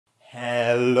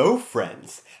Hello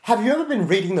friends! Have you ever been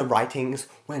reading the writings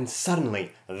when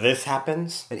suddenly this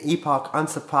happens? An epoch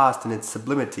unsurpassed in its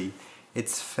sublimity,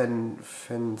 its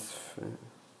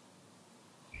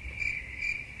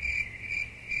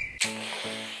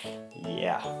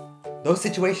Yeah. Those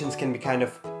situations can be kind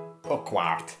of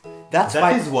awkward. That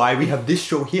is why we have this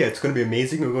show here. It's going to be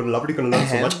amazing. We're going to love it. You're going to learn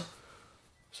so much.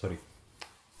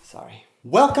 Sorry.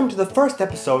 Welcome to the first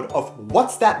episode of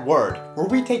What's That Word, where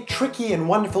we take tricky and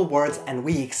wonderful words and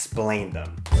we explain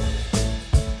them.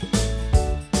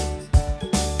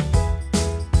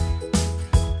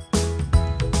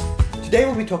 Today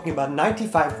we'll be talking about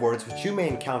 95 words which you may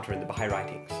encounter in the Baha'i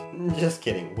Writings. Just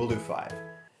kidding, we'll do 5.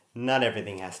 Not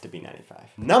everything has to be 95.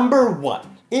 Number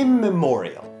 1.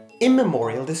 Immemorial.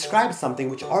 Immemorial describes something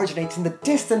which originates in the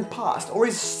distant past or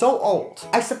is so old.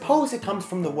 I suppose it comes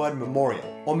from the word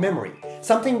memorial or memory.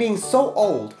 Something being so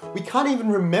old we can't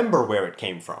even remember where it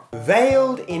came from.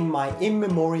 Veiled in my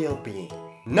immemorial being.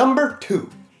 Number 2.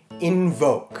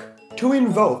 Invoke. To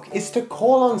invoke is to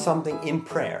call on something in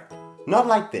prayer. Not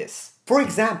like this. For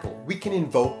example, we can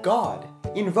invoke God,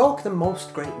 invoke the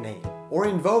most great name, or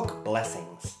invoke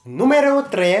blessings. Número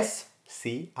 3.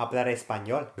 Sí, hablar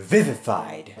español.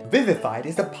 Vivified. Vivified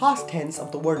is the past tense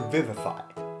of the word vivify,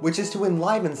 which is to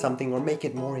enliven something or make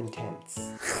it more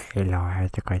intense.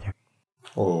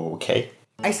 Okay.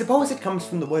 I suppose it comes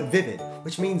from the word vivid,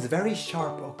 which means very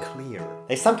sharp or clear.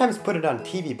 They sometimes put it on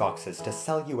TV boxes to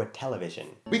sell you a television.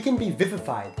 We can be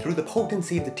vivified through the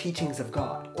potency of the teachings of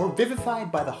God, or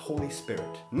vivified by the Holy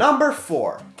Spirit. Number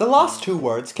 4. The last 2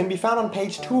 words can be found on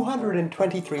page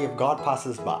 223 of God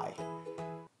Passes By.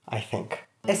 I think.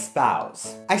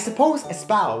 Espouse. I suppose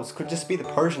espouse could just be the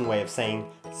Persian way of saying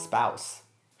spouse.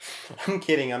 I'm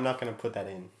kidding, I'm not going to put that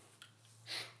in.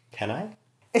 Can I?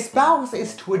 Espouse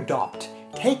is to adopt,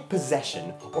 take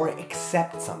possession, or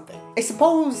accept something. I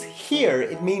suppose here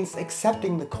it means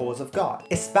accepting the cause of God.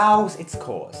 Espouse its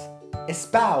cause.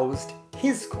 Espoused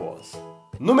his cause.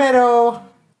 Numero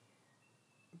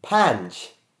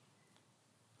 5.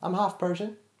 I'm half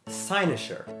Persian.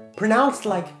 Cynosure. Pronounced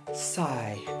like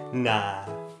sigh. Nah.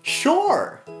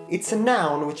 Sure! It's a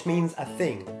noun which means a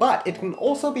thing, but it can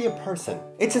also be a person.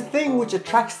 It's a thing which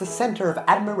attracts the center of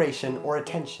admiration or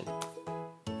attention.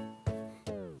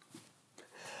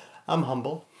 I'm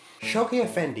humble. Shoki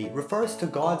Effendi refers to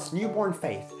God's newborn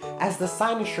faith as the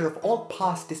cynosure of all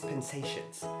past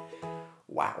dispensations.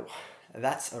 Wow,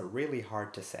 that's really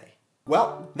hard to say.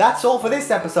 Well, that's all for this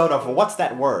episode of What's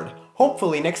That Word?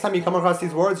 Hopefully next time you come across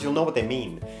these words you'll know what they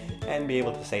mean and be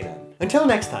able to say them. Until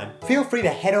next time, feel free to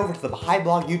head over to the Baha'i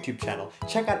Blog YouTube channel,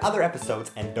 check out other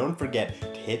episodes, and don't forget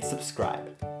to hit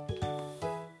subscribe.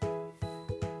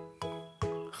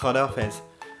 Khadafez.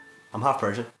 I'm half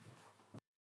Persian.